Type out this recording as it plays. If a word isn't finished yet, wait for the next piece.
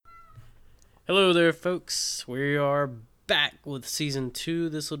Hello there, folks. We are back with season 2.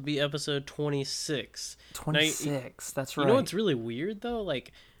 This would be episode 26. 26, that's right. You know what's really weird though?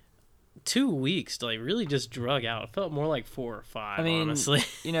 Like 2 weeks, really just drug out. It felt more like 4 or 5. I mean, honestly.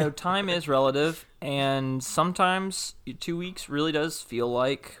 Time is relative, and sometimes 2 weeks really does feel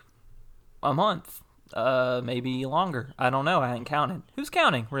like a month, maybe longer. I don't know. I hadn't counted. Who's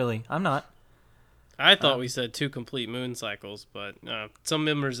counting? Really, I'm not. I thought we said 2 complete moon cycles, but some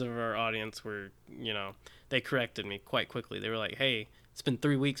members of our audience were, they corrected me quite quickly. They were like, "Hey, it's been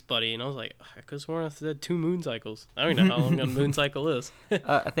 3 weeks, buddy," and I was like, "I could have sworn I said 2 moon cycles. I don't even know how long a moon cycle is."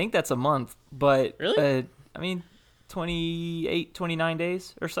 I think that's a month, but Really? 28, 29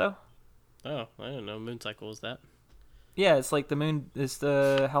 days or so. Oh, I didn't know moon cycle was that. Yeah, it's like the moon is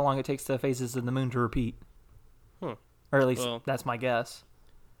how long it takes the phases of the moon to repeat. Huh. Or at least that's my guess.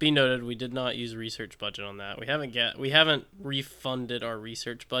 Be noted, we did not use research budget on that. We haven't refunded our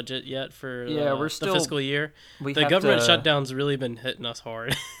research budget yet for we're the fiscal year. The have government shutdown's really been hitting us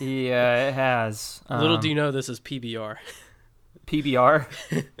hard. Yeah, it has. Little do you know, this is PBR, PBR.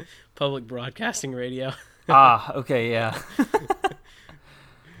 Public Broadcasting Radio. Okay, yeah.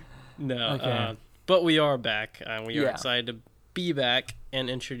 No, Okay. but we are back, and we are Yeah. excited to be back and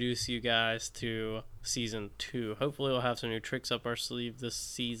introduce you guys to season 2. Hopefully we'll have some new tricks up our sleeve this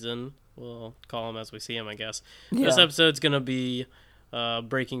season. We'll call them as we see them, I guess. Yeah. This episode's going to be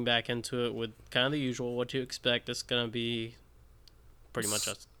breaking back into it with kind of the usual, what you expect. It's going to be pretty much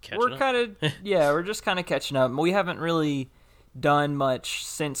us catching up. We're just kind of catching up. We haven't really done much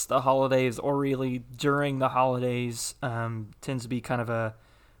since the holidays, or really during the holidays. Tends to be kind of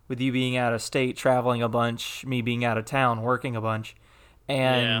with you being out of state, traveling a bunch, me being out of town, working a bunch.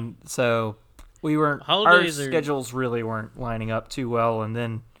 And so we weren't, schedules really weren't lining up too well, and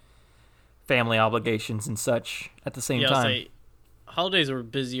then family obligations and such at the same time. Holidays were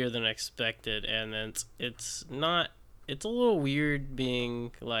busier than expected, and then it's a little weird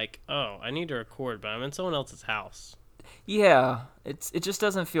being like, oh, I need to record, but I'm in someone else's house. Yeah, it just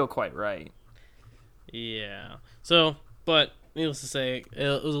doesn't feel quite right. Yeah. So, but needless to say,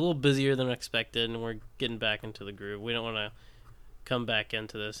 it was a little busier than expected, and we're getting back into the groove. We don't want to come back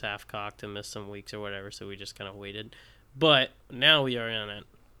into this half-cocked and miss some weeks or whatever, so we just kind of waited. But now we are in it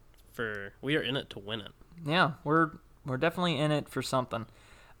to win it. Yeah, we're definitely in it for something.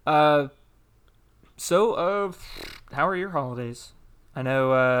 So how are your holidays? I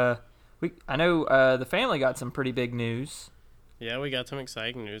know the family got some pretty big news. Yeah, we got some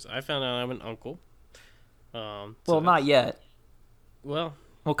exciting news. I found out I'm an uncle. Not yet. Well,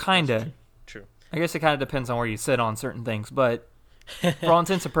 kind of. True. I guess it kind of depends on where you sit on certain things, but for all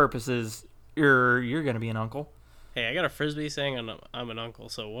intents and purposes, you're going to be an uncle. Hey, I got a Frisbee saying I'm an uncle,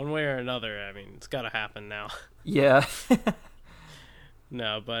 so one way or another, I mean, it's got to happen now. Yeah.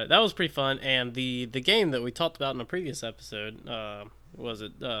 No, but that was pretty fun, and the game that we talked about in a previous episode, was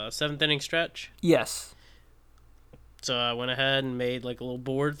it 7th inning stretch? Yes. So I went ahead and made like a little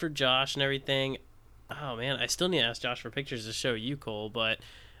board for Josh and everything. Oh man, I still need to ask Josh for pictures to show you, Cole. But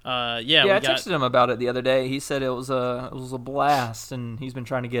I texted him about it the other day. He said it was a blast, and he's been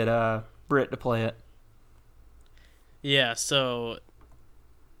trying to get Britt to play it. Yeah. So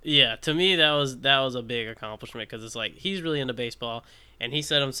yeah, to me that was a big accomplishment, because it's like he's really into baseball, and he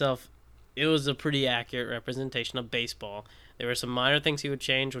said himself it was a pretty accurate representation of baseball. There were some minor things he would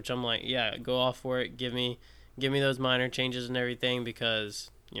change, which I'm like, yeah, go off for it. Give me those minor changes and everything,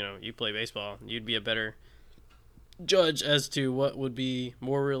 because you play baseball. You'd be a better judge as to what would be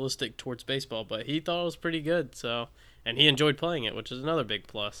more realistic towards baseball. But he thought it was pretty good, and he enjoyed playing it, which is another big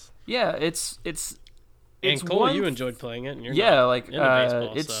plus. Yeah, it's and Cole, you enjoyed playing it, and you're not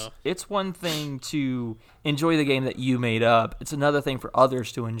into baseball, it's one thing to enjoy the game that you made up. It's another thing for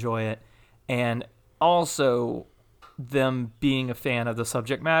others to enjoy it, and also them being a fan of the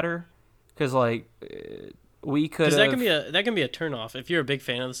subject matter, because we could. Because that can be a turnoff if you're a big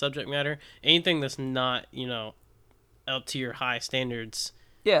fan of the subject matter. Anything that's not up to your high standards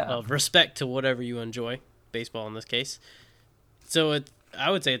of respect to whatever you enjoy, baseball in this case. So I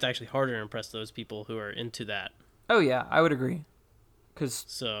would say it's actually harder to impress those people who are into that. Oh yeah, I would agree.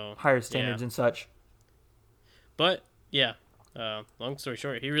 Because higher standards and such. But yeah, long story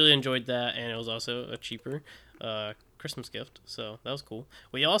short, he really enjoyed that, and it was also a cheaper Christmas gift, so that was cool.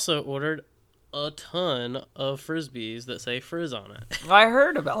 We also ordered a ton of Frisbees that say Frizz on it. I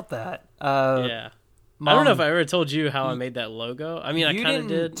heard about that. Yeah. Mom, I don't know if I ever told you how I made that logo. I mean, I kind of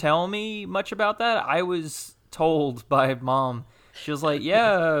did. You didn't tell me much about that. I was told by Mom. She was like,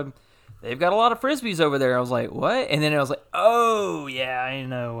 yeah, they've got a lot of Frisbees over there. I was like, what? And then I was like, oh, yeah, I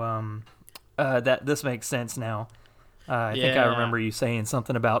know. That this makes sense now. I think I remember you saying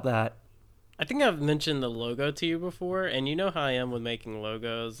something about that. I think I've mentioned the logo to you before, and you know how I am with making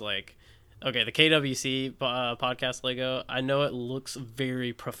logos. Like, okay, the KWC podcast logo. I know it looks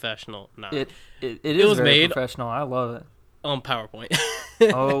very professional. Nah, It it is was very made professional. I love it. on PowerPoint.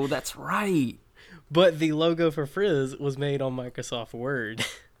 Oh, that's right. But the logo for Frizz was made on Microsoft Word.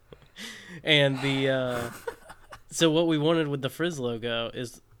 And the so what we wanted with the Frizz logo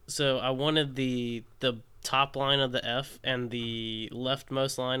is, so I wanted the top line of the F and the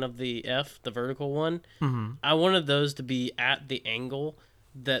leftmost line of the F, the vertical one. Mm-hmm. I wanted those to be at the angle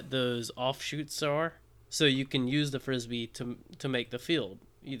that those offshoots are, so you can use the Frisbee to make the field,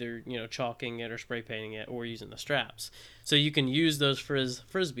 either, you know, chalking it or spray painting it or using the straps. So you can use those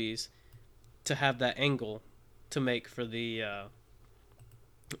Frisbees to have that angle to make for the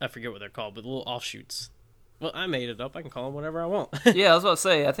I forget what they're called, but the little offshoots. Well, I made it up. I can call them whatever I want. Yeah, I was about to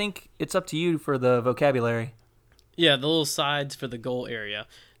say, I think it's up to you for the vocabulary. Yeah, the little sides for the goal area.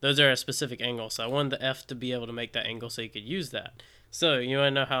 Those are a specific angle. So I wanted the F to be able to make that angle so you could use that. So you want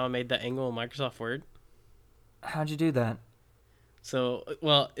to know how I made that angle in Microsoft Word? How'd you do that? So,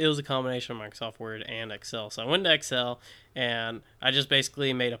 well, it was a combination of Microsoft Word and Excel. So I went to Excel and I just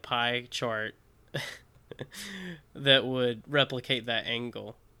basically made a pie chart that would replicate that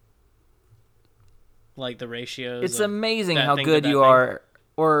angle. Like the ratios. It's amazing that how thing good to that you thing. are,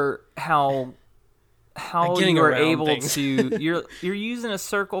 or how Getting you are around able things. to. You're using a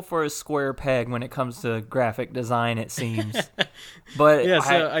circle for a square peg when it comes to graphic design. It seems, but Yeah,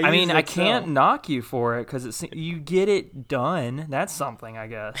 so I mean, use I Excel. can't knock you for it because you get it done. That's something, I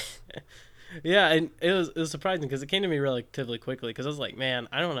guess. Yeah, and it was surprising because it came to me relatively quickly because I was like, man,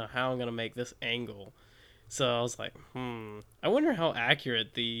 I don't know how I'm going to make this angle. So I was like, I wonder how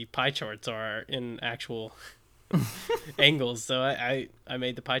accurate the pie charts are in actual angles. So I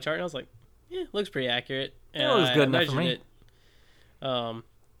made the pie chart and I was like, yeah, it looks pretty accurate. And It looks I good enough for measured me. it.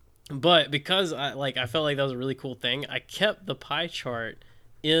 But because I felt like that was a really cool thing, I kept the pie chart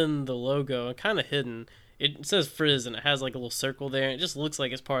in the logo and kind of hidden. It says Frizz and it has like a little circle there. And it just looks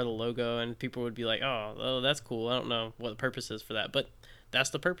like it's part of the logo, and people would be like, "Oh, that's cool." I don't know what the purpose is for that, but that's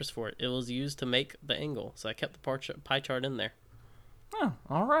the purpose for it. It was used to make the angle, so I kept the pie chart in there. Oh,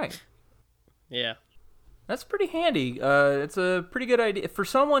 all right. Yeah, That's pretty handy. It's a pretty good idea for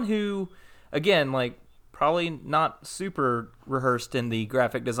someone who, again, like probably not super rehearsed in the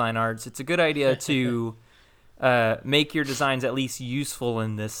graphic design arts. It's a good idea to make your designs at least useful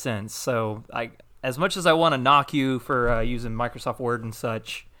in this sense. So, as much as I want to knock you for using Microsoft Word and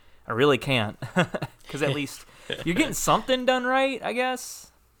such, I really can't, because at least you're getting something done right, I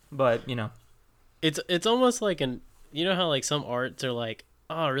guess. But it's almost like you know how like some arts are like,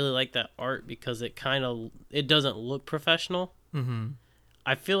 oh, I really like that art because it doesn't look professional. Mm-hmm.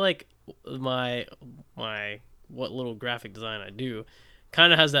 I feel like my what little graphic design I do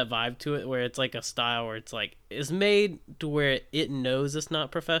kind of has that vibe to it, where it's like a style where it's like it's made to where it knows it's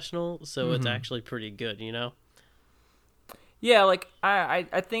not professional, so it's actually pretty good, you know? Yeah, like I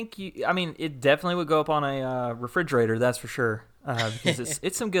think I mean, it definitely would go up on a refrigerator, that's for sure. Because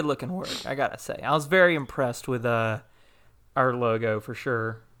it's some good looking work, I gotta say. I was very impressed with our logo for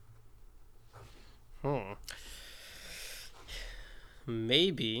sure.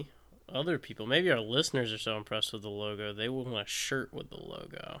 Maybe maybe our listeners are so impressed with the logo they will want a shirt with the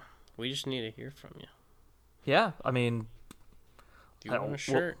logo. We just need to hear from you. Yeah, I mean, Do you want a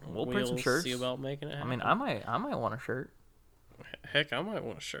shirt? We'll print some shirts. See about making it happen. I mean, I might want a shirt. Heck, I might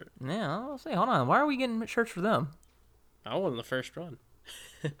want a shirt. Yeah, I'll say, hold on. Why are we getting shirts for them? I won the first run.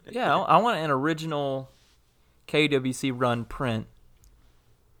 Yeah, I want an original KWC run print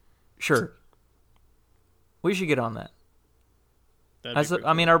shirt. We should get on that.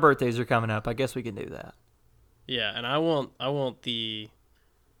 I mean, our birthdays are coming up. I guess we can do that. Yeah, and I want the,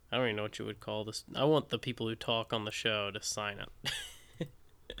 I don't even know what you would call this. I want the people who talk on the show to sign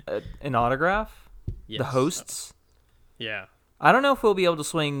it. An autograph? Yes. The hosts? Yeah. I don't know if we'll be able to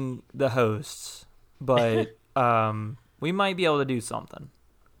swing the hosts, but we might be able to do something.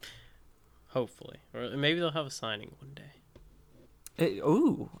 Hopefully. Or maybe they'll have a signing one day.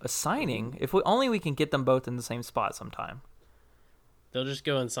 A signing? If we can get them both in the same spot sometime. They'll just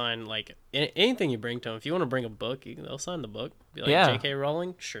go and sign, like, anything you bring to them. If you want to bring a book, they'll sign the book. Be like, Yeah. J.K.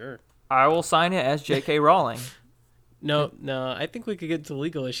 Rowling? Sure. I will sign it as J.K. Rowling. No, I think we could get to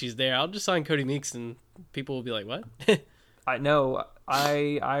legal issues there. I'll just sign Cody Meeks and people will be like, what? I know.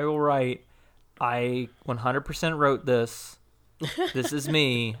 I will write. I 100% wrote this. This is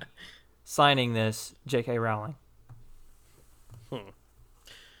me signing this, J.K. Rowling.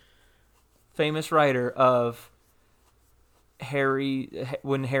 Famous writer of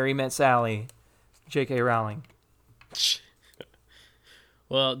When Harry Met Sally, J.K. Rowling.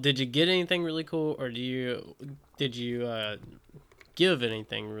 Well, did you get anything really cool, or did you give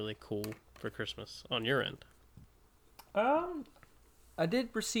anything really cool for Christmas on your end? I did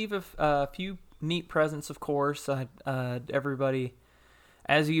receive a few neat presents, of course. Everybody,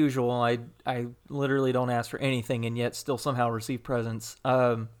 as usual, I literally don't ask for anything, and yet still somehow receive presents.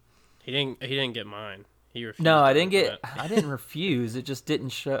 He didn't get mine. He refused. No, I to didn't open get. it. I didn't refuse. It just didn't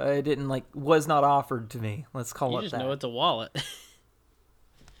show. It didn't was not offered to me. Let's call You it just that. know it's a wallet.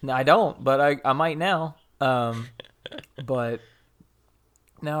 No, I don't, but I might now. But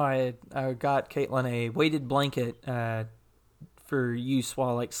no, I got Caitlin a weighted blanket for use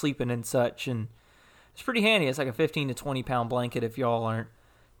while like sleeping and such, and it's pretty handy. It's like a 15 to 20 pound blanket if y'all aren't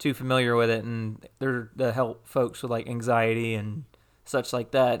too familiar with it, and they're to help folks with like anxiety and such like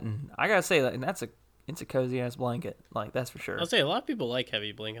that. And I gotta say that, and it's a cozy ass blanket, like that's for sure. I'll say a lot of people like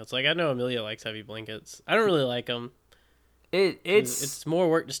heavy blankets. Like I know Amelia likes heavy blankets. I don't really like them. It's more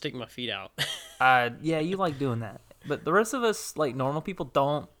work to stick my feet out. Yeah, you like doing that, but the rest of us, like normal people,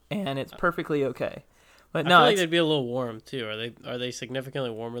 don't, and it's perfectly okay. But I no, feel like they'd be a little warm too. Are they significantly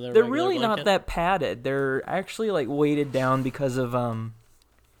warmer than a they're regular really not blanket? that padded. They're actually like weighted down because of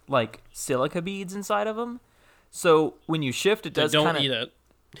like silica beads inside of them. So when you shift, it So does don't kind of. eat it.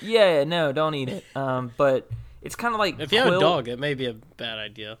 Yeah, no, don't eat it. But it's kind of like If you have a dog, it may be a bad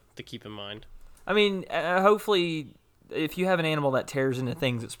idea to keep in mind. I mean, hopefully, if you have an animal that tears into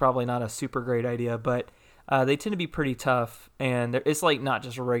things, it's probably not a super great idea. But they tend to be pretty tough, and it's like not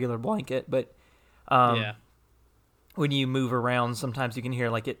just a regular blanket, but Yeah. when you move around, sometimes you can hear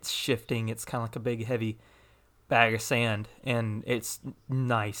like it's shifting. It's kind of like a big, heavy bag of sand, and it's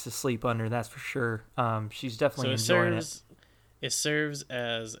nice to sleep under. That's for sure. She's definitely enjoying it. It serves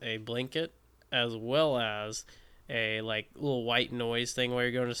as a blanket as well as a like little white noise thing while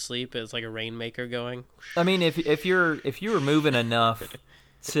you're going to sleep. It's like a rainmaker going. I mean, if you were moving enough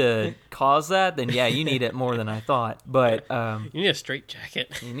to cause that, then yeah, you need it more than I thought. But You need a straight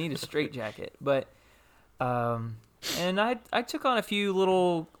jacket. you need a straight jacket. But and I took on a few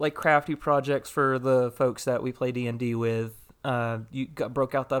little like crafty projects for the folks that we play D&D with.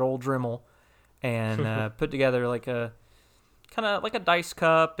 Broke out that old Dremel and put together like a kind of like a dice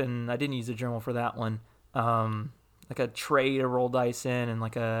cup, and I didn't use a Dremel for that one. Like a tray to roll dice in, and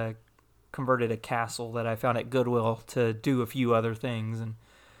like converted a castle that I found at Goodwill to do a few other things, and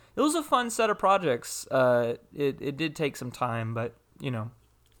it was a fun set of projects. It did take some time, but you know.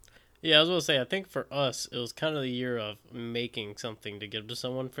 Yeah, I was going to say, I think for us, it was kind of the year of making something to give to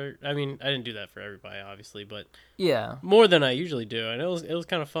someone. I mean, I didn't do that for everybody, obviously, but Yeah. more than I usually do, and it was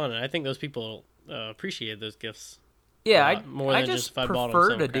kind of fun, and I think those people appreciated those gifts. Yeah, a lot more I than just if I bought 'em prefer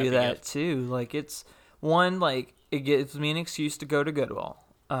some to do crappy that gift. too. Like it's one, like it gives me an excuse to go to Goodwill.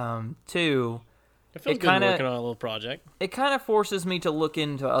 Two, It feels It good kinda- working on a little project. it kind of forces me to look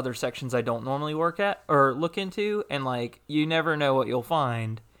into other sections I don't normally work at or look into, and like you never know what you'll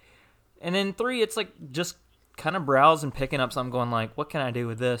find. And then three, it's like just kind of browse and picking up something, going like, what can I do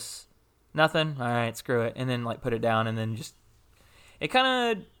with this? Nothing. All right, screw it, and then like put it down, and then just it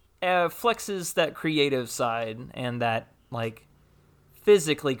kind of flexes that creative side and that like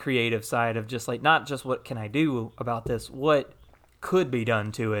physically creative side of just like not just what can I do about this, what could be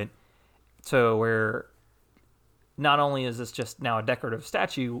done to it. So where not only is this just now a decorative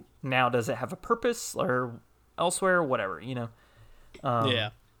statue, now does it have a purpose or elsewhere, whatever, you know? Yeah.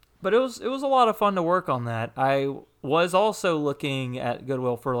 But it was a lot of fun to work on that. I was also looking at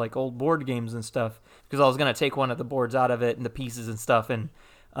Goodwill for like old board games and stuff because I was gonna take one of the boards out of it and the pieces and stuff and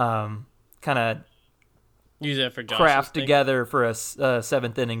kind of Use that for Josh's craft thing. together for a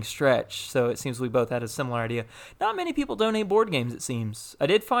seventh inning stretch. So it seems we both had a similar idea. Not many people donate board games. It seems I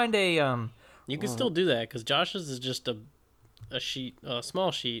did find a You can still do that because Josh's is just a small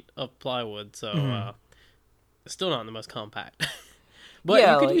sheet of plywood, so it's still not the most compact. But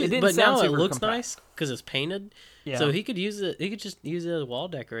Yeah, you could like, use it didn't but sound now it super looks compact. nice because it's painted. Yeah. So he could use it. He could just use it as wall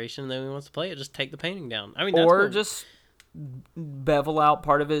decoration. And then when he wants to play it, just take the painting down. I mean, that's or cool. just bevel out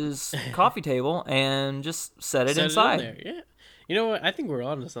part of his coffee table and just set it Set inside. it in there. Yeah. You know what? I think we're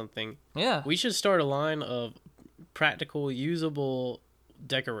on to something. Yeah. We should start a line of practical, usable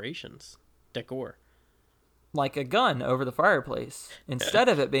decorations. Decor. Like a gun over the fireplace instead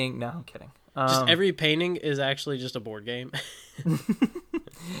of it being. No, I'm kidding. Just every painting is actually just a board game.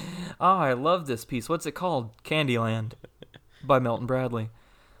 Oh, I love this piece. What's it called? Candyland by Milton Bradley.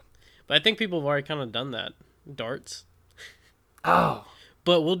 But I think people have already kind of done that. Darts. Oh,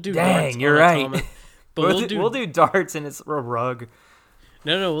 But we'll do dang, darts. you're on a right. Thomas- But we'll do darts and it's a rug.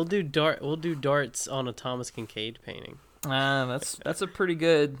 No, we'll do darts on a Thomas Kincaid painting. That's a pretty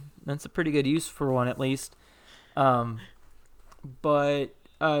good use for one at least. But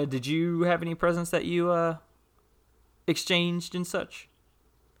Did you have any presents that you exchanged and such?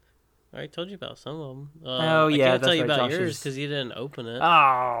 I already told you about some of them. Oh, I yeah, can't that's tell you right, about Josh's. yours because you didn't open it.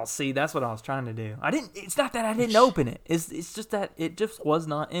 Oh, see, that's what I was trying to do. I didn't. It's not that I didn't open it. It's just that it just was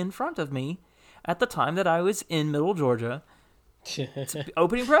not in front of me at the time that I was in Middle Georgia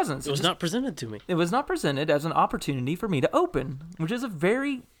opening presents. It was not presented to me. It was not presented as an opportunity for me to open, which is a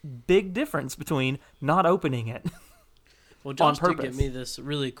very big difference between not opening it. Well, Josh did purpose. get me this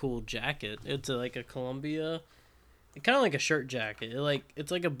really cool jacket. It's like a Columbia, kind of like a shirt jacket.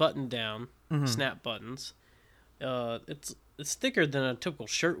 It's like a button down, snap buttons. It's thicker than a typical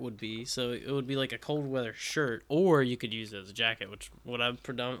shirt would be, so it would be like a cold weather shirt, or you could use it as a jacket, which what I've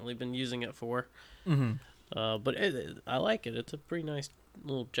predominantly been using it for. But I like it. It's a pretty nice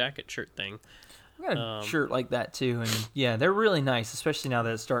little jacket shirt thing. I got a shirt like that too, and yeah, they're really nice, especially now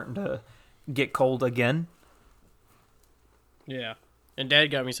that it's starting to get cold again. Yeah. And Dad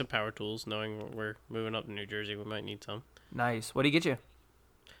got me some power tools, knowing we're moving up to New Jersey. We might need some. Nice. What did he get you?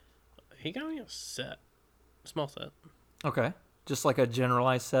 He got me a set. A small set. Okay. Just like a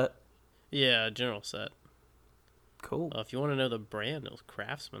generalized set? Yeah, a general set. Cool. If you want to know the brand, it was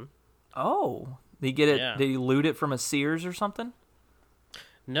Craftsman. Oh. Did he get it? Yeah. Did he loot it from a Sears or something?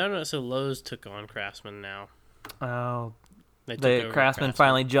 No, so Lowe's took on Craftsman now. Oh. They took The over Craftsman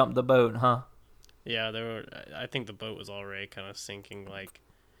finally jumped the boat, huh? Yeah, I think the boat was already kind of sinking.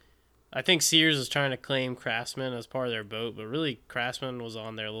 I think Sears was trying to claim Craftsman as part of their boat, but really Craftsman was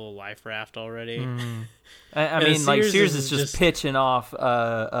on their little life raft already. I mean, like Sears is just just pitching off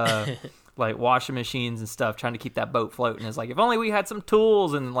like washing machines and stuff, trying to keep that boat floating. It's like, if only we had some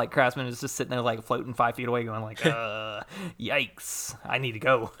tools, and like Craftsman is just sitting there like floating 5 feet away, going like, yikes, I need to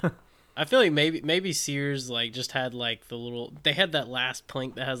go. I feel like maybe Sears like just had like they had that last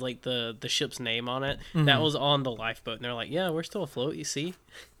plank that has like the ship's name on it. That was on the lifeboat, and they're like, yeah, we're still afloat, you see.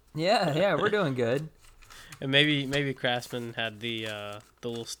 Yeah, we're doing good. And maybe Craftsman had the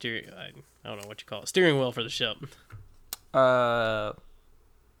little steering, I don't know what you call it, steering wheel for the ship. I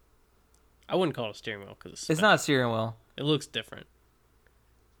wouldn't call it a steering wheel because it's not a steering wheel. It looks different.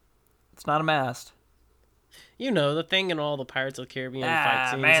 It's not a mast. You know, the thing in all the Pirates of the Caribbean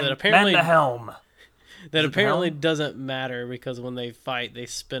fight scenes that man the helm. That apparently doesn't matter because when they fight, they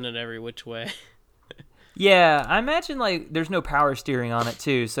spin it every which way. Yeah, I imagine like there's no power steering on it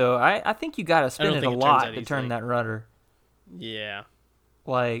too, so I think you got to spin it a lot to turn that rudder. Yeah.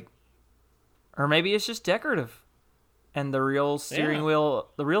 Like, or maybe it's just decorative, and the real steering wheel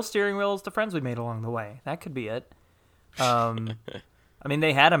is the friends we made along the way. That could be it. I mean,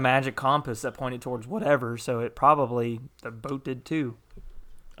 they had a magic compass that pointed towards whatever, so it probably the boat did too.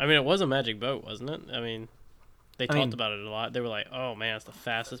 I mean, it was a magic boat, wasn't it? I mean, they talked about it a lot. They were like, "Oh man, it's the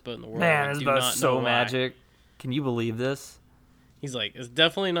fastest boat in the world." Man, this boat's so magic. Can you believe this? He's like, it's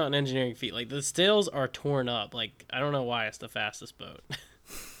definitely not an engineering feat. Like, the sails are torn up. Like, I don't know why it's the fastest boat.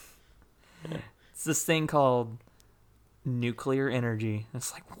 It's this thing called nuclear energy.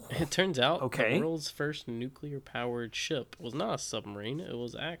 It's like, whoa. It turns out okay. The world's first nuclear-powered ship was not a submarine. It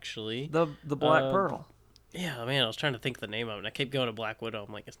was actually the Black Pearl. Yeah, man, I was trying to think of the name of it, and I kept going to Black Widow.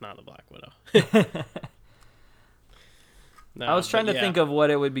 I'm like, it's not the Black Widow. No, I was trying to think of what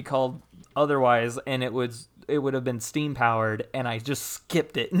it would be called otherwise, and it would have been steam powered, and I just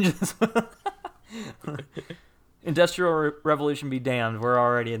skipped it. And just Industrial Revolution be damned. We're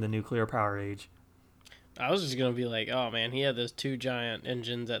already in the nuclear power age. I was just gonna be like, oh man, he had those 2 giant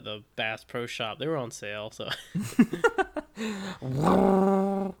engines at the Bass Pro Shop. They were on sale, so.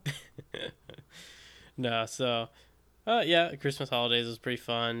 No, so. Yeah, Christmas holidays was pretty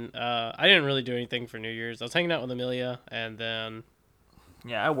fun. I didn't really do anything for New Year's. I was hanging out with Amelia, and then...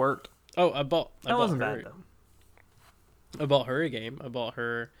 Yeah, I worked. Oh, I bought wasn't her... bad, though. I bought her a game. I bought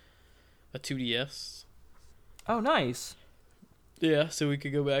her a 2DS. Oh, nice. Yeah, so we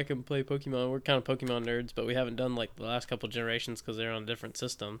could go back and play Pokemon. We're kind of Pokemon nerds, but we haven't done, like, the last couple generations because they're on a different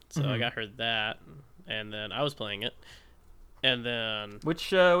system. So I got her that, and then I was playing it. And then...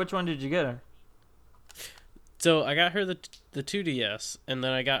 Which one did you get her? So I got her the 2DS, and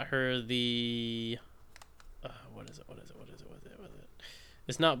then I got her the what is it?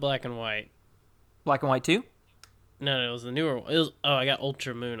 It's not Black and White. Black and White 2? No, it was the newer one. I got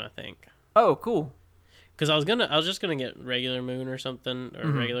Ultra Moon, I think. Oh, cool. Because I was just gonna get regular Moon or something, or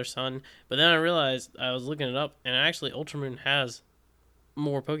regular Sun, but then I realized I was looking it up, and actually Ultra Moon has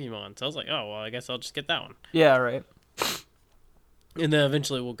more Pokemon. So I was like, oh well, I guess I'll just get that one. Yeah, right. And then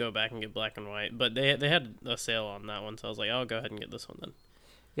eventually we'll go back and get Black and White. But they had a sale on that one, so I was like, I'll go ahead and get this one then.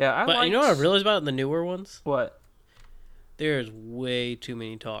 Yeah, But you know what I realized about the newer ones? What? There's way too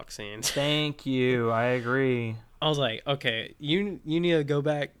many talk scenes. Thank you. I agree. I was like, okay, you need to go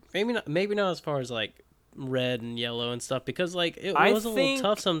back. Maybe not as far as like red and yellow and stuff because like it I was a little think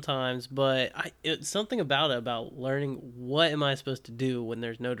tough sometimes, but it's something about learning what am I supposed to do when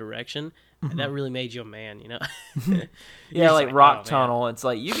there's no direction. That really made you a man, you know. You're yeah, just like Rock oh man, Tunnel. It's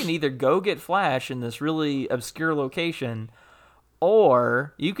like you can either go get Flash in this really obscure location,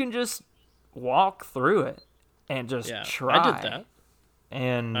 or you can just walk through it and just yeah, try. I did that.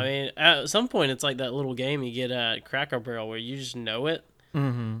 And I mean, at some point, it's like that little game you get at Cracker Barrel where you just know it.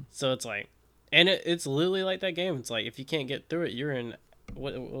 So it's like, and it's literally like that game. It's like if you can't get through it, you're in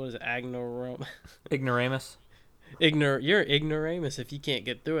what was it, ignoramus. You're ignoramus if you can't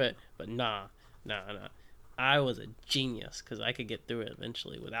get through it. But nah. I was a genius because I could get through it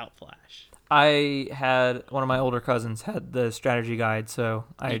eventually without Flash. I had one of my older cousins had the strategy guide, so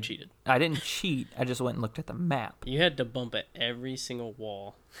You cheated. I didn't cheat. I just went and looked at the map. You had to bump at every single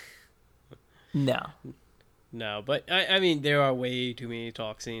wall. No. No, but I mean, there are way too many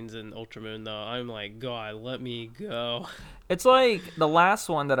talk scenes in Ultramoon, though. I'm like, God, let me go. It's like the last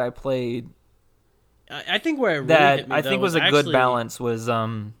one that I played I think where it really that hit me, I though, think was a actually, good balance was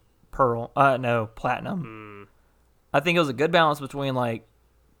Pearl. No, Platinum. I think it was a good balance between like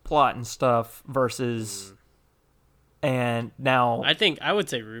plot and stuff versus and now I think I would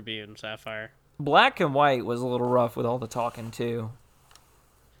say Ruby and Sapphire. Black and White was a little rough with all the talking too.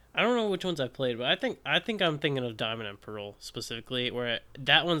 I don't know which ones I played, but I think I'm thinking of Diamond and Pearl specifically, where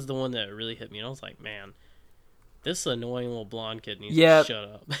that one's the one that really hit me. And I was like, man, this annoying little blonde kid needs to shut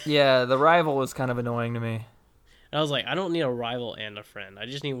up. Yeah, the rival was kind of annoying to me. And I was like, I don't need a rival and a friend. I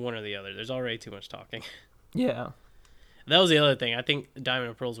just need one or the other. There's already too much talking. Yeah. That was the other thing. I think Diamond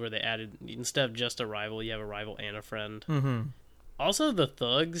and Pearl's where they added, instead of just a rival, you have a rival and a friend. Mm-hmm. Also, the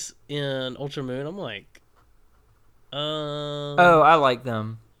thugs in Ultramoon, I'm like, oh, I like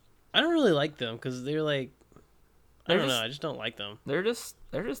them. I don't really like them because they're like, I don't know. I just don't like them. They're just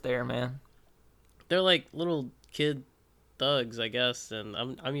there, man. They're like little kid thugs, I guess, and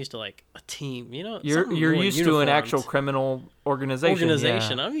I'm used to like a team. You know, You're used to an actual criminal organization.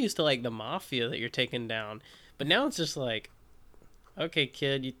 Yeah. I'm used to like the mafia that you're taking down, but now it's just like, okay,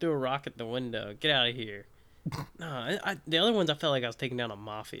 kid, you threw a rock at the window. Get out of here. No, the other ones I felt like I was taking down a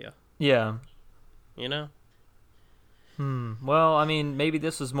mafia. Yeah. You know. Well, I mean, maybe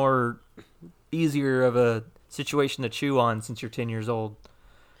this is more easier of a situation to chew on since you're 10 years old.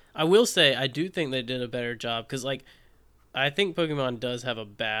 I will say I do think they did a better job because, like, I think Pokemon does have a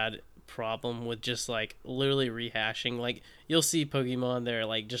bad problem with just like literally rehashing. Like, you'll see Pokemon that are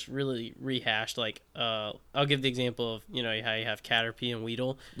like just really rehashed. Like, I'll give the example of how you have Caterpie and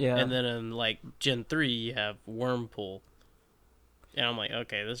Weedle, and then in like Gen 3 you have Wurmple, and I'm like,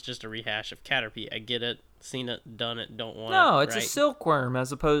 okay, this is just a rehash of Caterpie. I get it. Seen it, done it, don't want it. No, it's right? a silkworm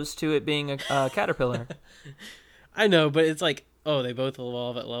as opposed to it being a caterpillar. I know, but it's like, oh, they both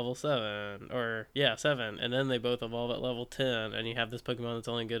evolve at level 7, or 7, and then they both evolve at level 10, and you have this Pokemon that's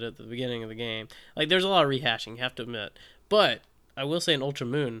only good at the beginning of the game. Like, there's a lot of rehashing, you have to admit. But I will say in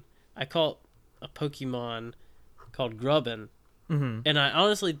Ultramoon, I caught a Pokemon called Grubbin, and I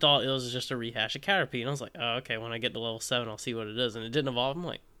honestly thought it was just a rehash of Caterpie, and I was like, oh, okay, when I get to level 7, I'll see what it is, and it didn't evolve. I'm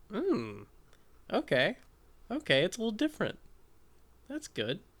like, okay, it's a little different. That's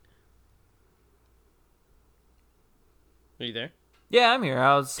good. Are you there? Yeah, I'm here.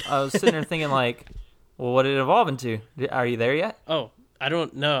 I was sitting there thinking like, well, what did it evolve into? Are you there yet? Oh, I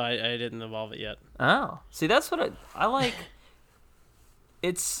don't know. I didn't evolve it yet. Oh, see, that's what I like.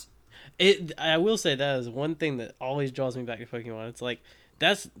 I will say that is one thing that always draws me back to Pokemon. It's like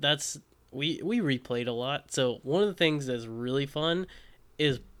that's we replayed a lot. So one of the things that's really fun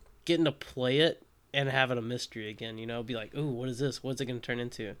is getting to play it and having a mystery again. Be like, ooh, what is this? What's it gonna turn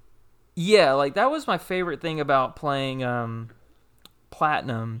into? Yeah, like that was my favorite thing about playing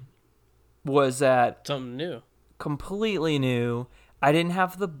Platinum was that Something new, completely new. I didn't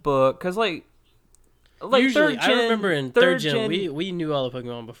have the book because like usually third gen, I remember in third gen we knew all the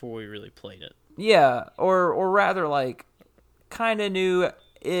Pokemon before we really played it. Yeah, or rather like kind of knew.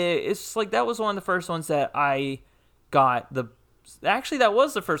 It's like that was one of the first ones that I got the. Actually, that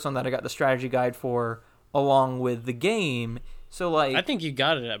was the first one that I got the strategy guide for along with the game. So like, I think you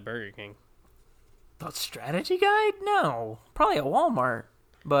got it at Burger King. The strategy guide? No, probably at Walmart.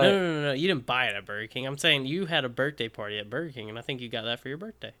 But No. You didn't buy it at Burger King. I'm saying you had a birthday party at Burger King, and I think you got that for your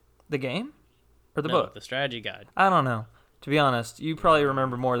birthday. The game or the No, book? the strategy guide. I don't know. To be honest, you probably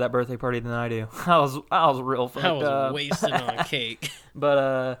remember more of that birthday party than I do. I was real fucked up. I was wasted on cake.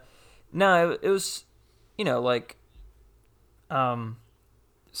 But no, it was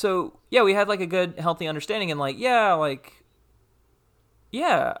so yeah, we had like a good healthy understanding and like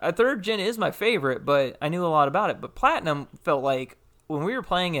Yeah, a third gen is my favorite, but I knew a lot about it. But Platinum felt like when we were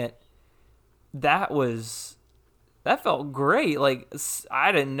playing it, that was that felt great. Like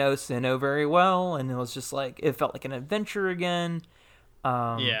I didn't know Sinnoh very well, and it was just like it felt like an adventure again.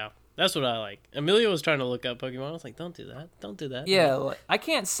 Yeah, that's what I like. Amelia was trying to look up Pokemon. I was like, don't do that. Don't do that. Yeah, like, I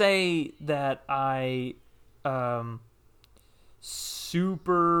can't say that I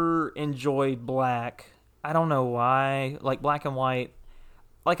super enjoyed Black. I don't know why. Like Black and White,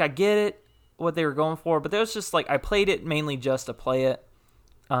 like I get it what they were going for, but there was just like I played it mainly just to play it.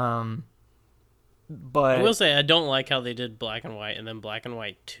 But I will say I don't like how they did Black and White and then Black and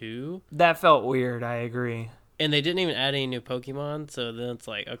White 2. that felt weird. I agree. And they didn't even add any new Pokemon, so then it's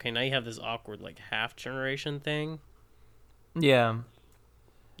like, okay, now you have this awkward like half generation thing. Yeah.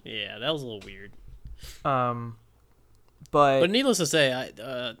 Yeah, that was a little weird. But But needless to say,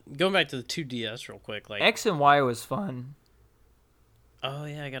 going back to the 2DS real quick, like X and Y was fun. oh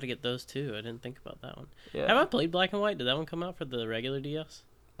yeah, I got to get those too. I didn't think about that one. Yeah. Have I played Black and White? Did that one come out for the regular DS?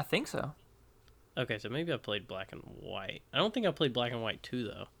 I think so. Okay, so maybe I played Black and White. I don't think I played Black and White 2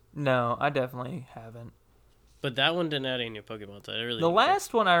 though. No, I definitely haven't. But that one didn't add any new Pokemon, so I really The didn't care.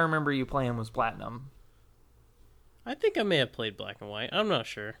 last one I remember you playing was Platinum. I think I may have played Black and White. I'm not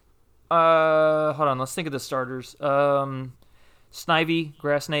sure. Hold on. Let's think of the starters. Snivy,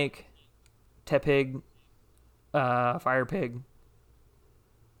 Grass Snake, Tepig, Fire Pig,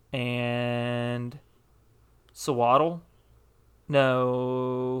 and Sawaddle.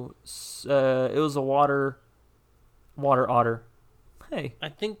 No, it was a water otter. Hey, I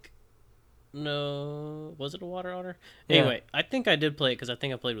think no, was it a water otter? Yeah. Anyway, I think I did play it because I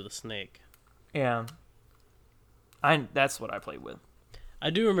think I played with a snake. yeah, that's what I played with. I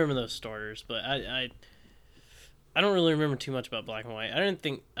do remember those starters, but I don't really remember too much about Black and White. I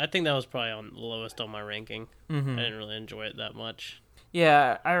think that was probably on the lowest on my ranking. Mm-hmm. I didn't really enjoy it that much.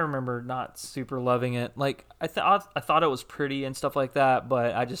 Yeah, I remember not super loving it. Like I thought it was pretty and stuff like that,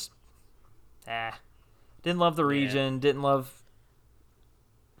 but I just didn't love the region, didn't love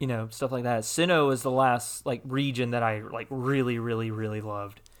stuff like that. Sinnoh is the last like region that I like really really really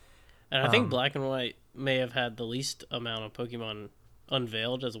loved. And I think Black and White may have had the least amount of Pokemon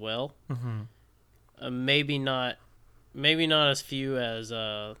unveiled as well. Mm-hmm. Maybe not as few as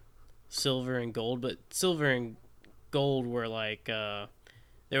Silver and Gold, but Silver and Gold were like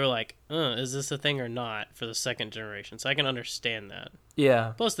they were like, is this a thing or not for the second generation? So I can understand that.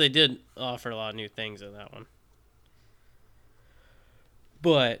 Yeah. Plus, they did offer a lot of new things in that one.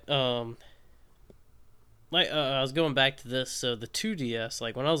 But I was going back to this. So the 2DS,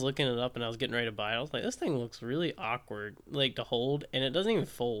 like when I was looking it up and I was getting ready to buy it, I was like, this thing looks really awkward, like to hold, and it doesn't even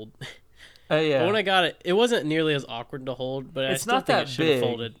fold. Yeah. But when I got it, it wasn't nearly as awkward to hold, but I It's still not think that it should have big.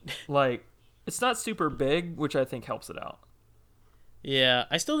 folded. Like it's not super big, which I think helps it out. Yeah,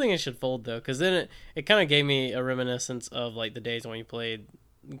 I still think it should fold though, because then it kind of gave me a reminiscence of like the days when you played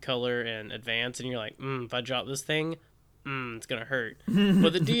Color and Advance, and you're like, if I drop this thing, it's gonna hurt.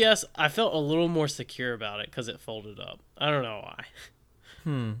 But the DS, I felt a little more secure about it because it folded up. I don't know why.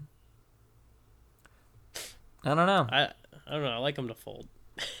 I don't know. I don't know. I like them to fold.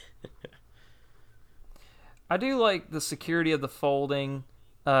 I do like the security of the folding.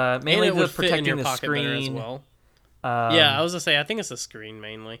 And Mainly it the would fit in protecting your the pocket better as screen. well. Um, Yeah, I was gonna say I think it's the screen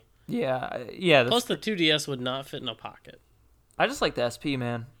mainly. Yeah. Plus, the 2DS would not fit in a pocket. I just like the SP,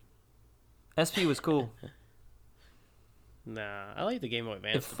 man. SP was cool. Nah, I like the Game Boy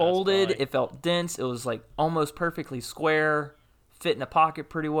Advance. It the best, folded. probably. It felt dense. It was like almost perfectly square. Fit in a pocket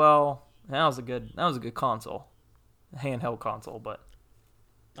pretty well. That was a good console, handheld console. But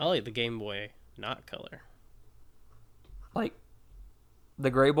I like the Game Boy, not Color. like the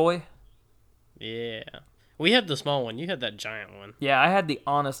Gray Boy. Yeah. We had the small one. You had that giant one. Yeah, I had the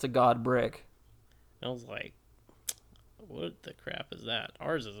honest to God brick. I was like, what the crap is that?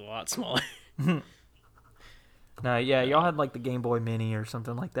 Ours is a lot smaller. No, yeah, y'all had like the Game Boy Mini or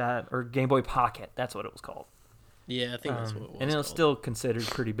something like that, or Game Boy Pocket. That's what it was called. Yeah, I think that's what it was. And it was called. still considered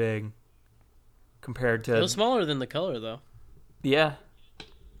pretty big compared to. It was smaller than the Color, though, Yeah.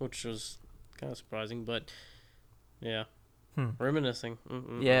 which was kind of surprising, but yeah. Reminiscing.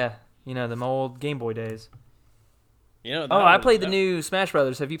 Yeah, them old Game Boy days. You know, I played the new Smash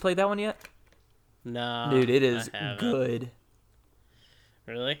Brothers. Have you played that one yet? Nah. Dude, it is I haven't. good.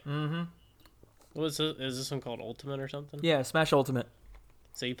 Really? Mm-hmm. What is this? Is this one called Ultimate or something? Yeah, Smash Ultimate.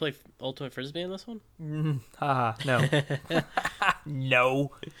 So you play Ultimate Frisbee in this one? Haha, no.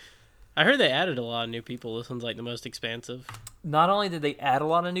 No. I heard they added a lot of new people. This one's like the most expansive. Not only did they add a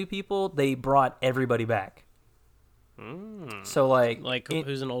lot of new people, they brought everybody back. So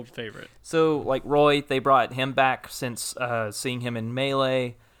Who's an old favorite? So like Roy, they brought him back since seeing him in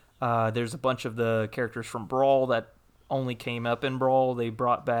Melee. There's a bunch of the characters from Brawl that only came up in Brawl. They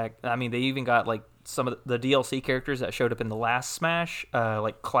brought back. I mean, they even got like some of the DLC characters that showed up in the last Smash,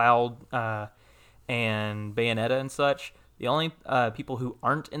 like Cloud and Bayonetta and such. The only people who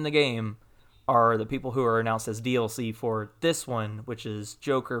aren't in the game are the people who are announced as DLC for this one, which is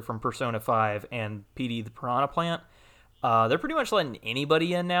Joker from Persona 5 and PD the Piranha Plant. They're pretty much letting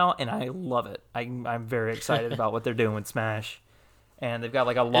anybody in now, and I love it. I'm very excited about what they're doing with Smash. And they've got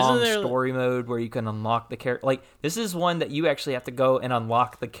like a long story mode where you can unlock the character. Like, this is one that you actually have to go and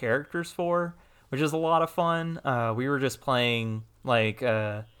unlock the characters for, which is a lot of fun. We were just playing, like,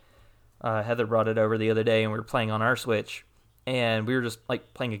 Heather brought it over the other day, and we were playing on our Switch. And we were just,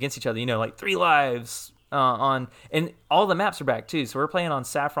 like, playing against each other, like 3 lives and all the maps are back, too. So we're playing on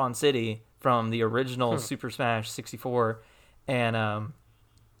Saffron City from the original Super Smash 64. And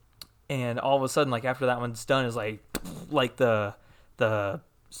all of a sudden, like, after that one's done, is like the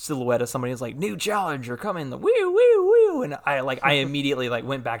silhouette of somebody is like, new challenger coming, the woo woo woo, and I immediately like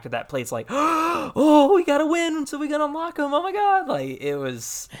went back to that place like, oh, we gotta win, so we gotta unlock them. Oh my god, like it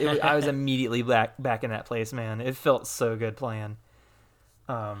was I was immediately back in that place, man. It felt so good playing.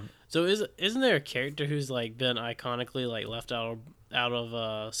 So isn't there a character who's like been iconically like left out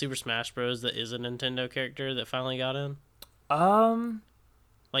of Super Smash Bros. That is a Nintendo character that finally got in?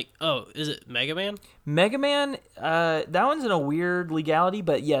 Like, is it Mega Man? Mega Man, that one's in a weird legality,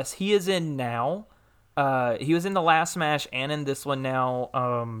 but yes, he is in now. He was in the last Smash and in this one now.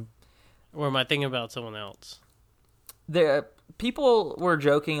 Or am I thinking about someone else? People were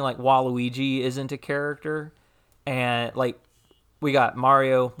joking, like, Waluigi isn't a character. And, like, we got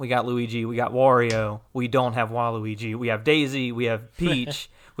Mario, we got Luigi, we got Wario. We don't have Waluigi. We have Daisy, we have Peach,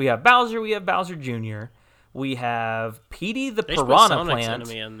 we have Bowser, we have Bowser Jr., we have PD the Piranha Plant.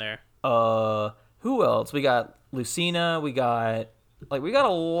 Enemy in there. Who else? We got Lucina. We got a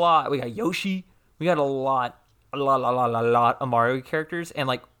lot. We got Yoshi. We got a lot of Mario characters, and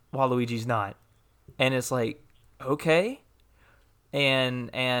like Waluigi's not. And it's like, okay. And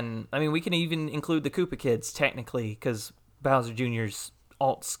I mean, we can even include the Koopa Kids technically, because Bowser Jr.'s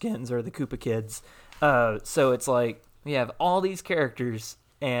alt skins are the Koopa Kids. So it's like we have all these characters.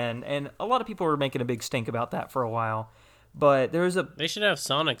 And a lot of people were making a big stink about that for a while. But They should have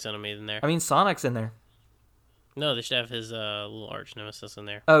Sonic's enemy in there. I mean, Sonic's in there. No, they should have his little arch nemesis in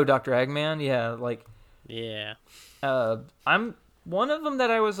there. Oh, Dr. Eggman? Yeah, like... Yeah. I'm one of them that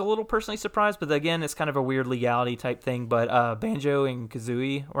I was a little personally surprised, but again, it's kind of a weird legality type thing. But Banjo and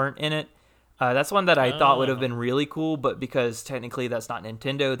Kazooie weren't in it. That's one that I thought would have been really cool, but because technically that's not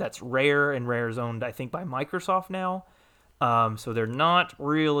Nintendo, that's Rare, and Rare's owned, I think, by Microsoft now. So they're not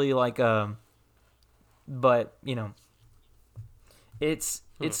really like but it's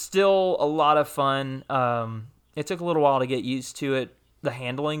still a lot of fun. It took a little while to get used to it, the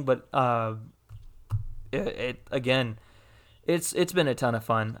handling, but it again, it's been a ton of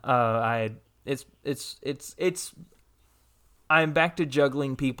fun. I'm back to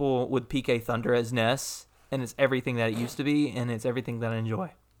juggling people with PK Thunder as Ness, and it's everything that it used to be, and it's everything that I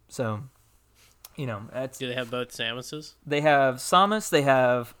enjoy. So. Do they have both Samuses? They have Samus. They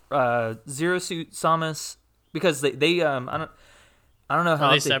have Zero Suit Samus, because they I don't know how.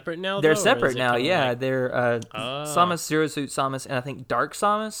 Are they separate now? They're separate now. Yeah, they're Samus, Zero Suit Samus, and I think Dark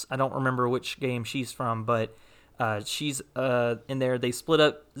Samus. I don't remember which game she's from, but she's in there. They split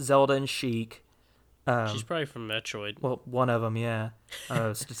up Zelda and Sheik. She's probably from Metroid. Well, one of them, yeah.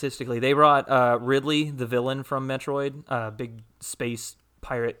 Statistically, they brought Ridley, the villain from Metroid, big space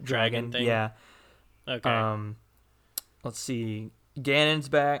pirate dragon thing. Yeah. Okay. Let's see. Ganon's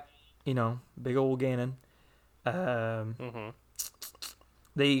back. Big old Ganon.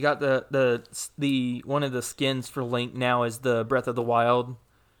 They got the one of the skins for Link now is the Breath of the Wild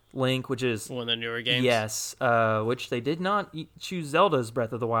Link, which is one of the newer games. Yes. Which they did not choose Zelda's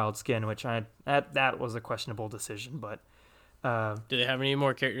Breath of the Wild skin, which that was a questionable decision, but. Do they have any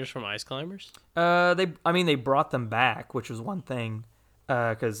more characters from Ice Climbers? They brought them back, which was one thing.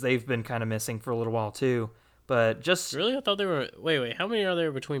 Because they've been kind of missing for a little while too, but just really, I thought they were. Wait, how many are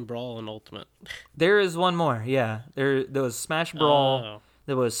there between Brawl and Ultimate? There is one more. Yeah, there was Smash Brawl. Oh.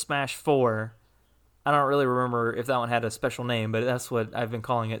 There was Smash 4. I don't really remember if that one had a special name, but that's what I've been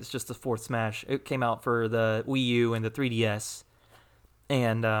calling it. It's just the fourth Smash. It came out for the Wii U and the 3DS,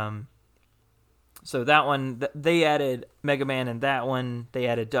 and so that one they added Mega Man, and that one they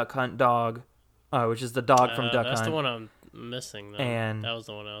added Duck Hunt Dog, which is the dog from Duck Hunt. That's the one I'm missing, though. And that was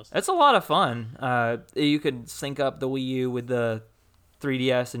the one I was. It's a lot of fun. You could sync up the Wii U with the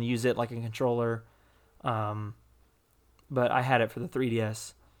 3DS and use it like a controller. but I had it for the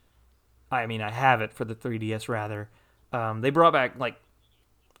 3DS. I mean, I have it for the 3DS rather. They brought back like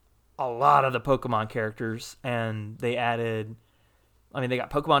a lot of the Pokemon characters, and they added. I mean, they got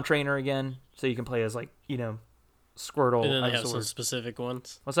Pokemon Trainer again, so you can play as like Squirtle. And then they have some specific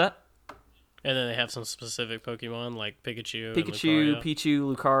ones. What's that? And then they have some specific Pokemon like Pikachu,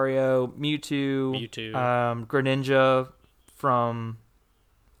 Pichu, Lucario, Mewtwo, Greninja from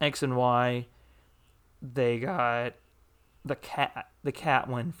X and Y. They got the cat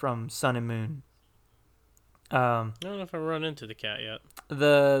one from Sun and Moon. I don't know if I've run into the cat yet.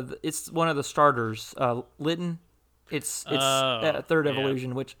 It's one of the starters, Litten. It's third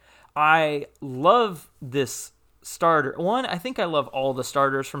evolution, which I love this starter. One, I think I love all the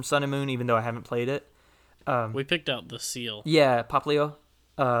starters from Sun and Moon, even though I haven't played it. We picked out the seal. Yeah, Poplio.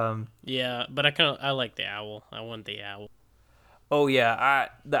 Yeah, but I like the owl. I want the owl. Oh yeah,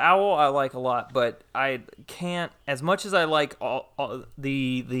 the owl I like a lot, but I can't. As much as I like all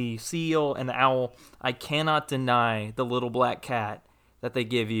the seal and the owl, I cannot deny the little black cat that they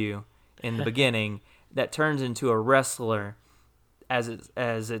give you in the beginning that turns into a wrestler as it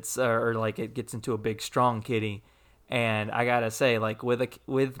gets into a big strong kitty. And I gotta say, like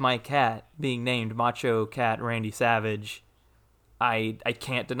with my cat being named Macho Cat Randy Savage, I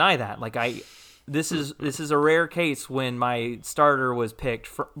can't deny that. Like this is a rare case when my starter was picked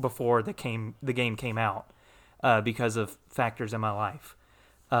before the game came out because of factors in my life.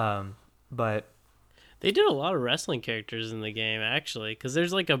 But they did a lot of wrestling characters in the game actually, because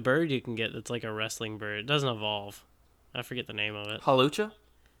there's like a bird you can get that's like a wrestling bird. It doesn't evolve. I forget the name of it. Hawlucha?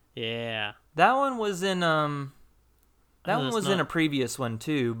 Yeah. That one was in in a previous one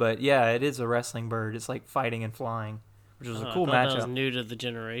too, but yeah, it is a wrestling bird. It's like fighting and flying, which was a cool matchup. That was new to the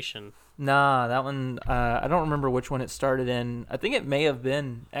generation. Nah, that one I don't remember which one it started in. I think it may have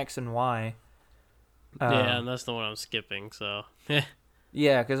been X and Y. Yeah, and that's the one I'm skipping, so.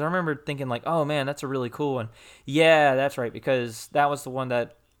 Yeah, because I remember thinking like, oh man, that's a really cool one. Yeah, that's right, because that was the one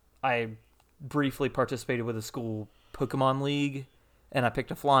that I briefly participated with a school Pokemon League, and I picked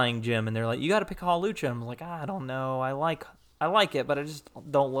a flying gym, and they're like, you got to pick a Hawlucha. I'm like, I don't know, I like it, but I just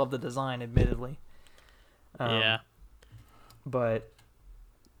don't love the design, admittedly. Yeah. But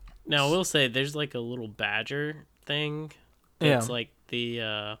now I will say there's like a little badger thing. It's like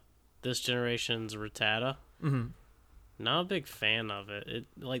the this generation's Rattata. Mm-hmm. Not a big fan of it. It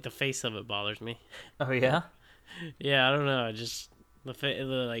like the face of it bothers me. Oh yeah? Yeah, I don't know. Just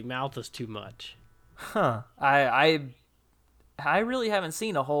the mouth is too much. Huh. I really haven't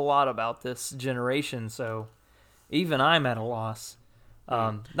seen a whole lot about this generation, so even I'm at a loss.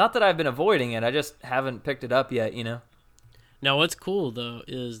 Not that I've been avoiding it, I just haven't picked it up yet, Now, what's cool, though,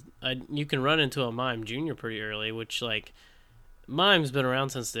 is you can run into a Mime Jr. pretty early, which, like, Mime's been around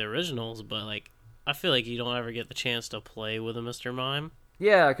since the originals, but, like, I feel like you don't ever get the chance to play with a Mr. Mime.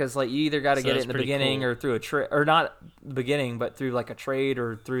 Yeah, because, like, you either got to get it in the beginning cool. or through a trade, or not the beginning, but through, like, a trade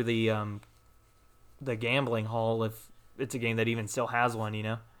or through the gambling hall if it's a game that even still has one,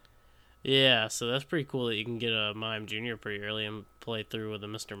 Yeah, so that's pretty cool that you can get a Mime Jr. pretty early and play through with a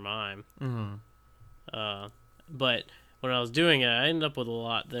Mr. Mime. Mm-hmm. But when I was doing it, I ended up with a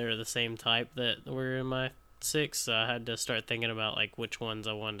lot that are the same type that were in my 6, so I had to start thinking about like which ones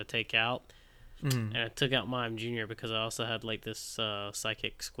I wanted to take out. Mm-hmm. And I took out Mime Jr. because I also had like this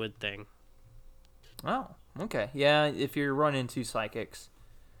psychic squid thing. Oh, okay. Yeah, if you're running two psychics.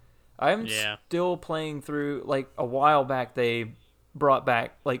 I'm still playing through, like, a while back they brought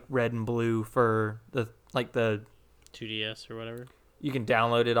back, like, Red and Blue for the 2DS or whatever. You can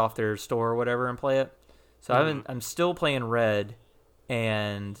download it off their store or whatever and play it. So I'm still playing Red,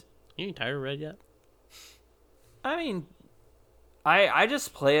 and... You ain't tired of Red yet? I mean, I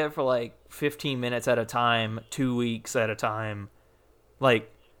just play it for, like, 15 minutes at a time, 2 weeks at a time.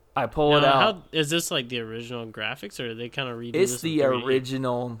 Like, I pull it out. Is this, like, the original graphics, or are they kind of redo this? It's the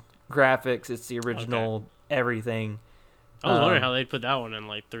original graphics. It's the original everything. I was wondering how they'd put that one in,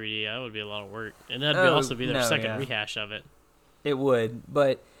 like, 3D. That would be a lot of work. And that'd also be their second rehash of it. It would,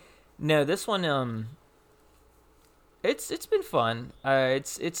 but... No, this one, it's been fun.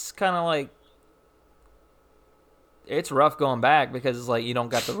 It's kind of like... It's rough going back because it's like you don't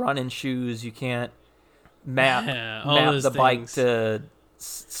got the running shoes. You can't map the bike to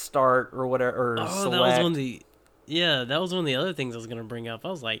start or whatever, or select. That was one of the other things I was gonna bring up. I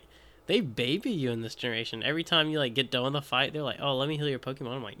was like, they baby you in this generation. Every time you like get done with the fight, they're like, "Oh, let me heal your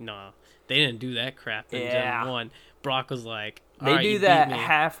Pokemon." I'm like, "Nah, they didn't do that crap in Gen 1." Brock was like, "They do that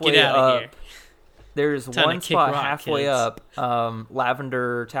halfway up." Here. There's one spot halfway up,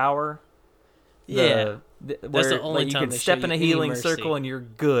 Lavender Tower. Yeah, where that's the only time you can step in a healing circle and you're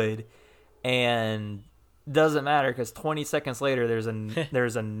good. And doesn't matter because 20 seconds later there's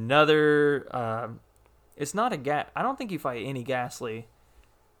another. It's not a gas. I don't think you fight any Ghastly.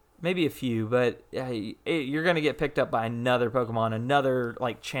 Maybe a few, but you're gonna get picked up by another Pokemon, another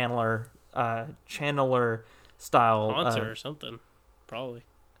like Channeler style Haunter or something, probably.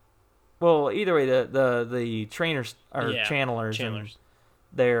 Well, either way, the trainers are channelers. And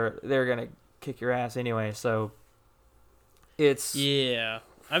they're gonna kick your ass anyway. So it's I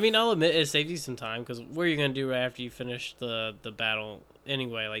mean, I'll admit it saves you some time because what are you gonna do right after you finish the battle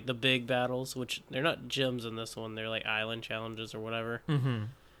anyway? Like the big battles, which they're not gyms in this one; they're like island challenges or whatever. Mm-hmm.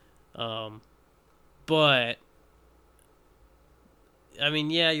 But I mean,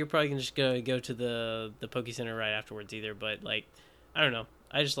 yeah, you're probably gonna just go to the Poke Center right afterwards either. But like, I don't know.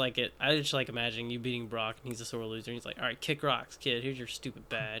 I just like it. I just like imagining you beating Brock and he's a sore loser. And he's like, all right, kick rocks, kid. Here's your stupid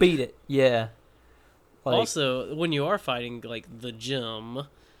badge. Beat it. Yeah. Like, also, when you are fighting like the gym,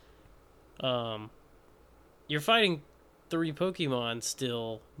 you're fighting 3 Pokemon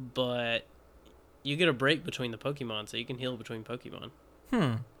still, but you get a break between the Pokemon, so you can heal between Pokemon.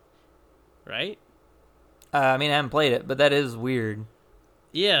 Right? I mean, I haven't played it, but that is weird.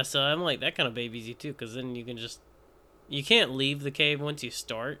 Yeah, so I'm like, that kind of babies you too, because then you can't leave the cave once you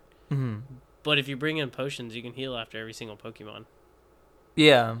start. Mm-hmm. But if you bring in potions, you can heal after every single Pokemon.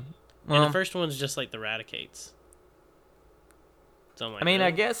 Yeah. Well, and the first one's just like the Raticates. So I'm like, I mean,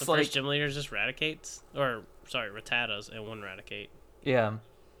 really? I guess the like first gym leader is just Raticates, or sorry, Rattatas and 1 Raticate. Yeah.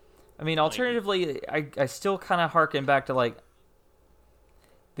 I mean, alternatively, I still kind of harken back to like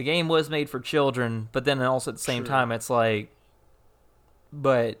the game was made for children, but then also at the same time, it's like,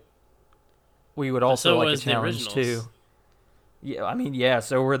 but we would also like a challenge too. Yeah, I mean, yeah.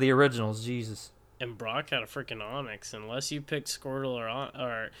 So were the originals. Jesus. And Brock had a freaking Onix. Unless you picked Squirtle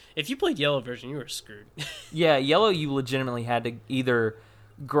or if you played Yellow version, you were screwed. Yeah, Yellow, you legitimately had to either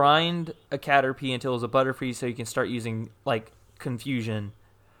grind a Caterpie until it was a Butterfree, so you can start using like Confusion,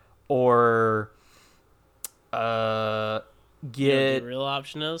 or the real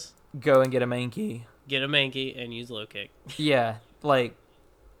option is go and get a Mankey. Get a Mankey and use Low Kick. Yeah, like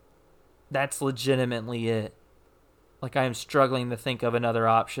that's legitimately it. Like, I am struggling to think of another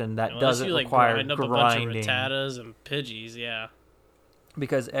option that doesn't require grinding. Up a bunch of Rattatas and Pidgeys, yeah.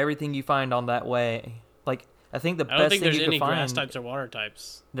 Because everything you find on that way, like, I think the best thing you can find... I don't think there's any grass types or water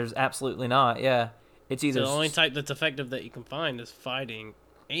types. There's absolutely not, yeah. It's either... So the only type that's effective that you can find is fighting,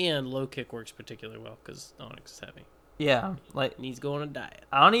 and Low Kick works particularly well, because Onix is heavy. Yeah, like... And he's going on a diet.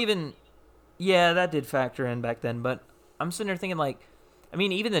 I don't even... Yeah, that did factor in back then, but I'm sitting there thinking, like... I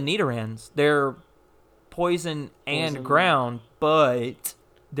mean, even the Nidorans, they're... poison and ground, but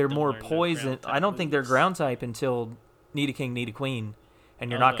they're more poison. I don't think they're ground type until Nidoking, Nidoqueen, and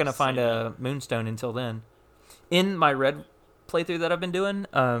you're not going to find a Moonstone until then. In my red playthrough that I've been doing,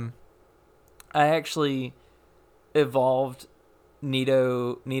 I actually evolved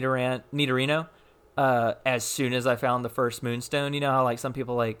Nidorino as soon as I found the first Moonstone. You know how like some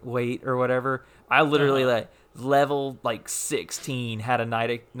people like wait or whatever? I literally like level like 16 had a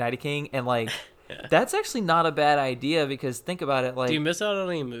Nidoking, and like that's actually not a bad idea because think about it. Like, do you miss out on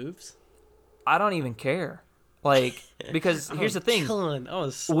any moves? I don't even care. Like, because here's the thing: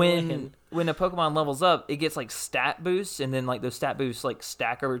 when a Pokemon levels up, it gets like stat boosts, and then like those stat boosts like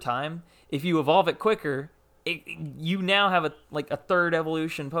stack over time. If you evolve it quicker, you now have a third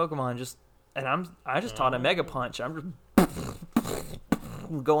evolution Pokemon. I just taught a Mega Punch. I'm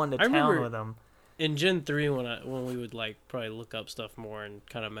just going to town with them. In Gen 3, when we would like probably look up stuff more and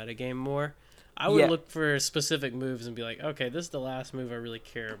kind of metagame more, I would look for specific moves and be like, okay, this is the last move I really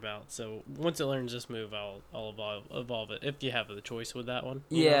care about. So once it learns this move, I'll evolve it if you have the choice with that one.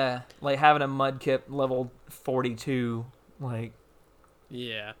 Yeah, know? Like having a Mudkip level 42, like.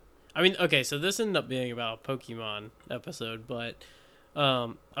 Yeah, I mean, okay, so this ended up being about a Pokemon episode, but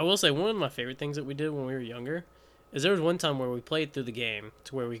I will say one of my favorite things that we did when we were younger is there was one time where we played through the game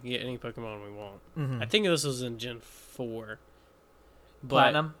to where we can get any Pokemon we want. Mm-hmm. I think this was in Gen 4.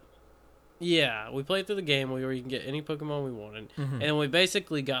 Platinum? Yeah, we played through the game where you can get any Pokemon we wanted. Mm-hmm. And we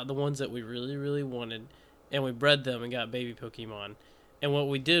basically got the ones that we really, really wanted, and we bred them and got baby Pokemon. And what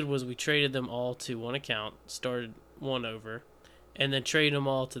we did was we traded them all to one account, started one over, and then traded them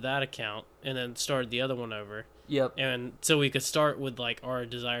all to that account, and then started the other one over. Yep. And so we could start with like our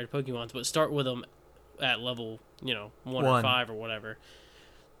desired Pokemons, but start with them at level, 1 or 5 or whatever.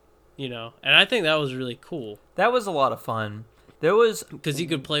 And I think that was really cool. That was a lot of fun. There was... Because you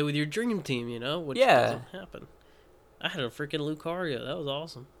could play with your dream team, which doesn't happen. I had a freaking Lucario. That was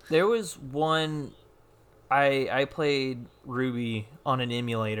awesome. There was one... I played Ruby on an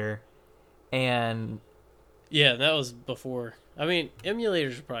emulator, and... Yeah, that was before I mean,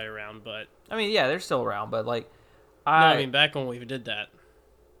 emulators are probably around, but I mean, yeah, they're still around, but like, no, I mean back when we did that,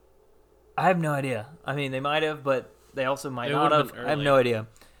 I have no idea. I mean, they might have, but they also might it not would have have. been I have early. no idea.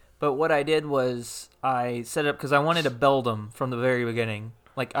 But what I did was I set it up because I wanted to build them from the very beginning.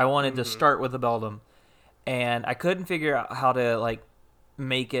 Like I wanted to start with the Beldum, and I couldn't figure out how to like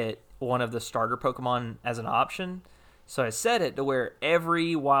make it one of the starter Pokemon as an option. So I set it to where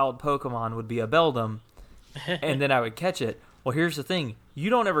every wild Pokemon would be a Beldum, and then I would catch it. Well, here's the thing: you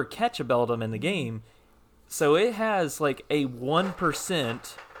don't ever catch a Beldum in the game, so it has like a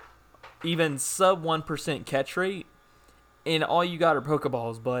 1%, even sub 1% catch rate, and all you got are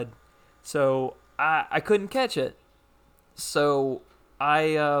Pokeballs, bud. So I couldn't catch it. So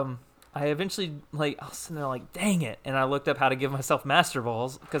I eventually I was sitting there like, dang it, and I looked up how to give myself Master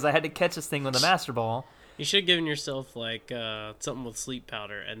Balls because I had to catch this thing with a Master Ball. You should have given yourself like something with sleep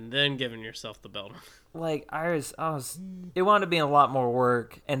powder, and then given yourself the belt. Like it wound up being a lot more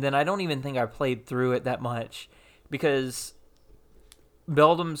work, and then I don't even think I played through it that much because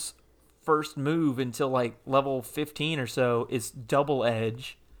Beldum's first move until like level 15 or so is Double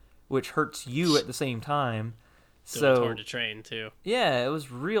Edge, which hurts you at the same time. So it's hard to train too. Yeah, it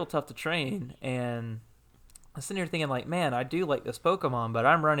was real tough to train, and I was sitting here thinking like, man, I do like this Pokemon, but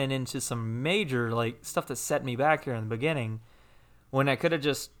I'm running into some major like stuff that set me back here in the beginning when I could have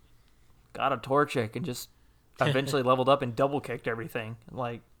just got a Torchic and just eventually leveled up and double kicked everything.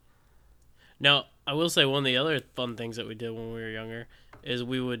 Like, now, I will say one of the other fun things that we did when we were younger is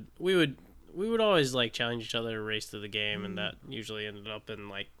we would always like challenge each other to race through the game, and that usually ended up in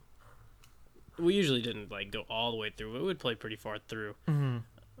like we usually didn't like go all the way through, but we would play pretty far through. mm-hmm.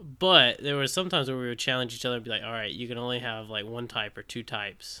 But there was sometimes where we would challenge each other and be like, all right, you can only have like one type or two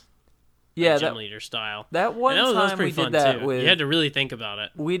types. Yeah, gym leader style. That one and that was time pretty we fun did that too. with. You had to really think about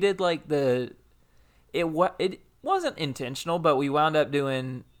it. We did like it wasn't intentional, but we wound up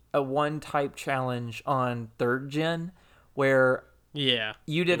doing a one type challenge on 3rd gen where Yeah,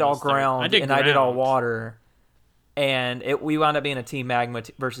 you did all ground and I did all water, and we wound up being a Team Magma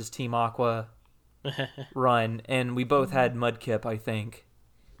versus Team Aqua run, and we both had Mudkip, I think,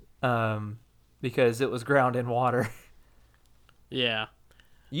 because it was ground and water. Yeah.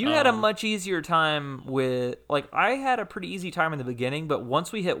 You had a much easier time with, like, I had a pretty easy time in the beginning, but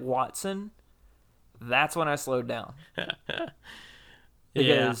once we hit Watson, that's when I slowed down.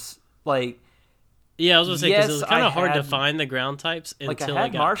 Because, like... Yeah, I was going to say, because it was kind of hard to had, find the ground types until I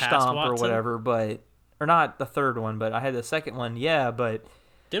had got past Marshtomp Watson. or whatever, but... Or not the 3rd one, but I had the 2nd one, yeah, but...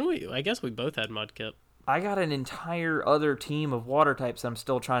 Didn't we? I guess we both had Mudkip. I got an entire other team of water types I'm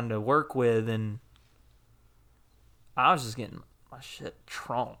still trying to work with, and I was just getting my shit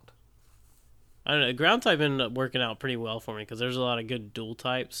tronked. I don't know. Ground type ended up working out pretty well for me because there's a lot of good dual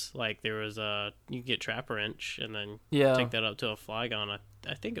types. Like there was you could get Trapper Inch and then take that up to a Flygon.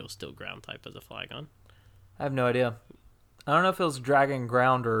 I think it was still ground type as a Flygon. I have no idea. I don't know if it was Dragon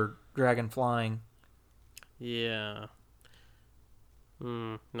Ground or Dragon Flying. Yeah.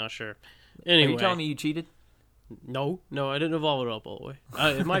 Not sure. Anyway. Are you telling me you cheated? No, I didn't evolve it up all the way.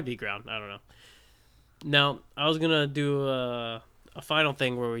 It might be ground. I don't know. Now, I was going to do a final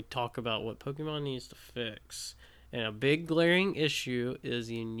thing where we talk about what Pokemon needs to fix. And a big glaring issue is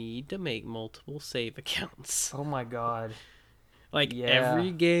you need to make multiple save accounts. Oh my god. Like,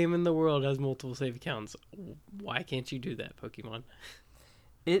 every game in the world has multiple save accounts. Why can't you do that, Pokemon?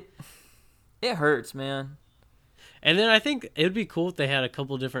 It hurts, man. And then I think it would be cool if they had a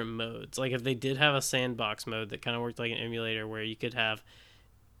couple different modes. Like, if they did have a sandbox mode that kind of worked like an emulator where you could have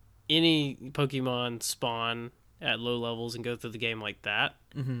any Pokemon spawn at low levels and go through the game like that.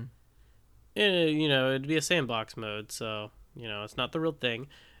 Mm-hmm. And, it'd be a sandbox mode, so, it's not the real thing.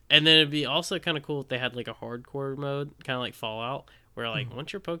 And then it'd be also kind of cool if they had, like, a hardcore mode, kind of like Fallout, where, like,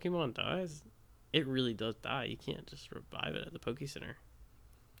 once your Pokemon dies, it really does die. You can't just revive it at the Poke Center.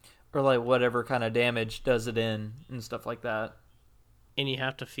 Or, like, whatever kind of damage does it in and stuff like that. And you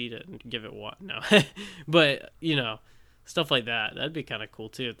have to feed it and give it what? No. But, stuff like that. That'd be kind of cool,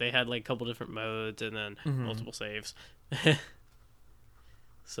 too, if they had, like, a couple different modes and then multiple saves.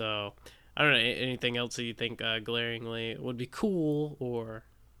 So, I don't know, anything else that you think glaringly would be cool or,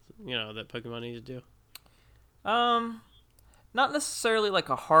 that Pokemon needs to do? Not necessarily like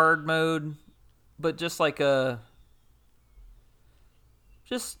a hard mode, but just like not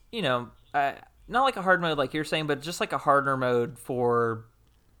like a hard mode like you're saying, but just like a harder mode for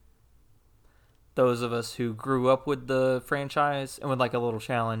those of us who grew up with the franchise and with like a little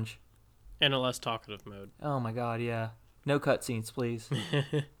challenge. And a less talkative mode. Oh my god, yeah. No cutscenes, please.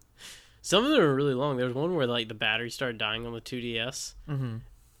 Some of them are really long. There's one where like the battery started dying on the 2DS. Mm-hmm.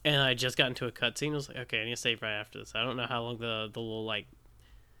 and I just got into a cutscene. I was like, okay, I need to save right after this. I don't know how long the little like,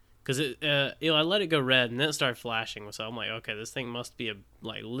 because I let it go red and then it started flashing. So I'm like, okay, this thing must be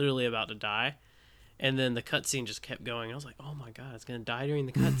like literally about to die. And then the cutscene just kept going. I was like, oh my god, it's gonna die during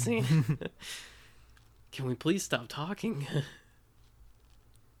the cutscene. Can we please stop talking?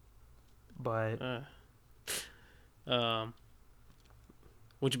 But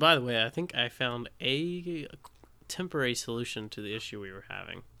which, by the way, I think I found a temporary solution to the issue we were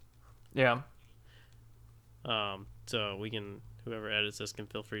having. yeah. So we can, whoever edits this can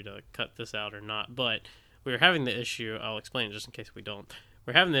feel free to cut this out or not. But we were having the issue. I'll explain it just in case we don't.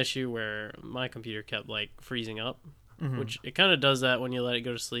 We're having the issue where my computer kept like freezing up, which it kind of does that when you let it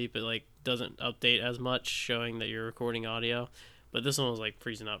go to sleep. It like doesn't update as much, showing that you're recording audio. But this one was like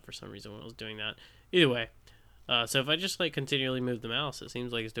freezing up for some reason when I was doing that. Either way. So if I just like continually move the mouse, it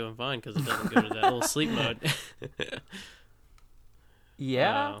seems like it's doing fine because it doesn't go to that little sleep mode.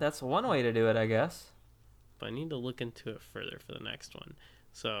 Yeah, that's one way to do it, I guess. But I need to look into it further for the next one.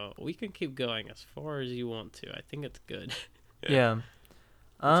 So we can keep going as far as you want to. I think it's good. Yeah.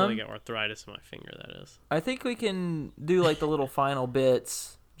 Until I get arthritis in my finger, that is. I think we can do like the little final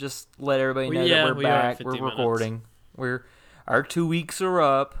bits. Just let everybody know Yeah, that we we're are at back. 50 We're minutes. recording. Our 2 weeks are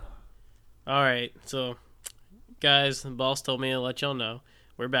up. All right, so guys, the boss told me to let y'all know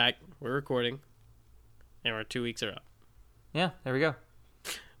we're back. We're recording, and our 2 weeks are up. Yeah, there we go.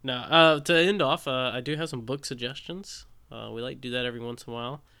 Now, to end off, I do have some book suggestions. We like to do that every once in a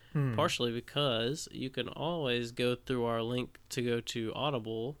while. Partially because you can always go through our link to go to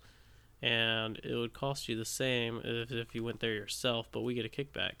Audible, and it would cost you the same if you went there yourself, but we get a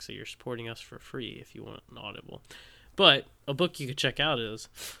kickback, so you're supporting us for free if you want an Audible. But a book you could check out is,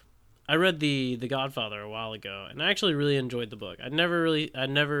 I read the Godfather a while ago, and I actually really enjoyed the book. I'd never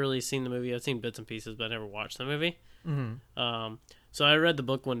really seen the movie. I'd seen bits and pieces, but I never watched the movie. So I read the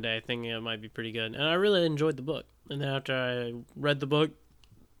book one day thinking it might be pretty good, and I really enjoyed the book. And then after I read the book,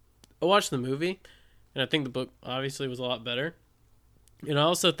 I watched the movie, and I think the book obviously was a lot better. And I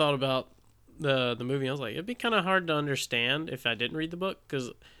also thought about the movie. I was like, it'd be kind of hard to understand if I didn't read the book,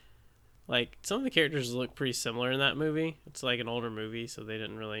 because like some of the characters look pretty similar in that movie. It's like an older movie, so they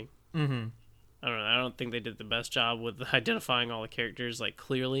didn't really. I don't know. I don't think they did the best job with identifying all the characters like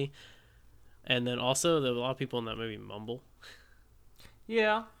clearly. And then also, a lot of people in that movie mumble.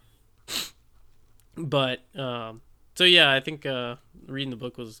 Yeah. But so yeah, I think reading the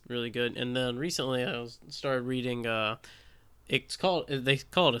book was really good. And then recently I started reading. They call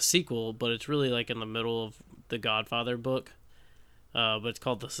it a sequel, but it's really like in the middle of the Godfather book. But it's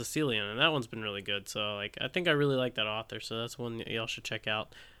called The Sicilian, and that one's been really good. So like, I think I really like that author. So that's one that y'all should check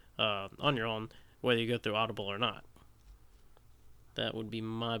out on your own, whether you go through Audible or not. That would be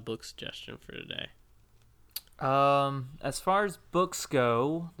my book suggestion for today. As far as books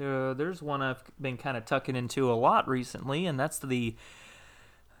go, there's one I've been kind of tucking into a lot recently, and that's the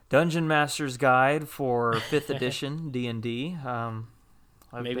Dungeon Master's Guide for 5th edition D&D.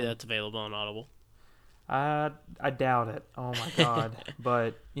 Maybe that's available on Audible. I doubt it. Oh my god!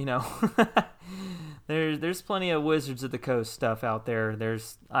 But you know, there's plenty of Wizards of the Coast stuff out there.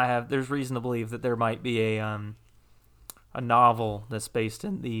 There's reason to believe that there might be a novel that's based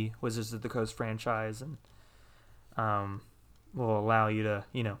in the Wizards of the Coast franchise, and will allow you to,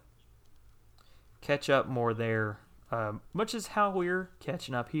 catch up more there, much as how we're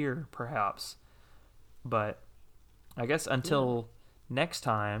catching up here, perhaps. But I guess until next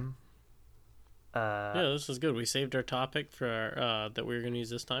time. Yeah, this is good. We saved our topic for that we were going to use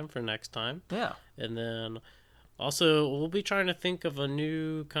this time for next time. Yeah. And then also we'll be trying to think of a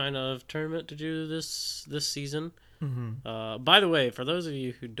new kind of tournament to do this season. By the way, for those of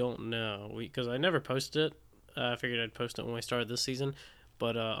you who don't know, because I never posted it, I figured I'd post it when we started this season,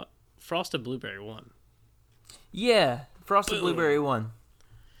 but Frosted Blueberry won. Yeah, Frosted Blueberry won.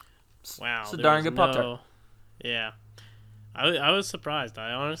 Wow. It's a darn good Pop-Tart. Yeah. I was surprised.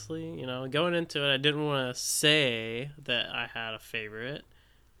 I honestly, going into it, I didn't want to say that I had a favorite.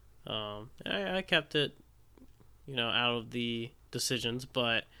 I kept it, out of the decisions,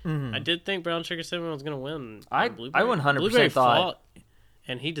 but I did think Brown Sugar Cinnamon was going to win. I Blueberry. 100% Blueberry thought, fought,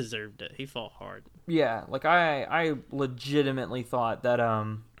 and he deserved it. He fought hard. Yeah, like I legitimately thought that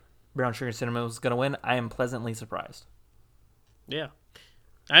Brown Sugar Cinnamon was going to win. I am pleasantly surprised. Yeah.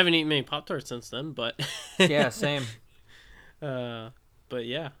 I haven't eaten many Pop-Tarts since then, but yeah, same. But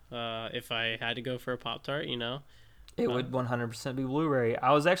yeah, if I had to go for a Pop-Tart, it would 100% be Blueberry.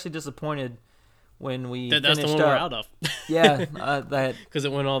 I was actually disappointed when we that's finished the one up. we're out of. Yeah, that because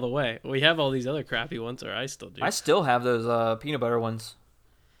it went all the way. We have all these other crappy ones, or I still do. I still have those peanut butter ones.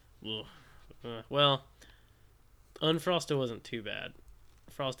 Well, Unfrosted wasn't too bad.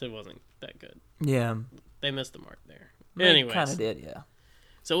 Frosted wasn't that good. Yeah. They missed the mark there. They Anyways, kind of did, yeah.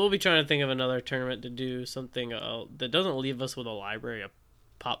 so we'll be trying to think of another tournament to do something that doesn't leave us with a library of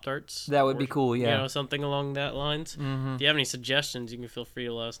Pop-Tarts. That would be cool, yeah. You know, something along that lines. Mm-hmm. If you have any suggestions, you can feel free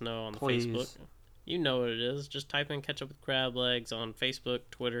to let us know on the Please. Facebook. You know what it is. Just type in Catch Up with Crab Legs on Facebook,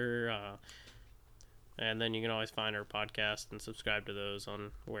 Twitter, and then you can always find our podcast and subscribe to those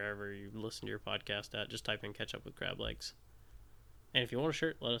on wherever you listen to your podcast at. Just type in Catch Up with Crab Legs. And if you want a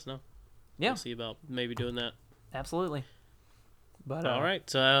shirt, let us know. Yeah. We'll see about maybe doing that. Absolutely. But all right,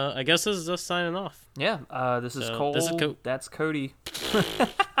 so I guess this is us signing off. Yeah, this is Cole. This is That's Cody.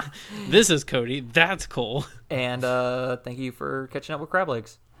 This is Cody. That's Cole. And thank you for catching up with Crab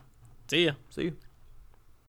Legs. See ya. See you.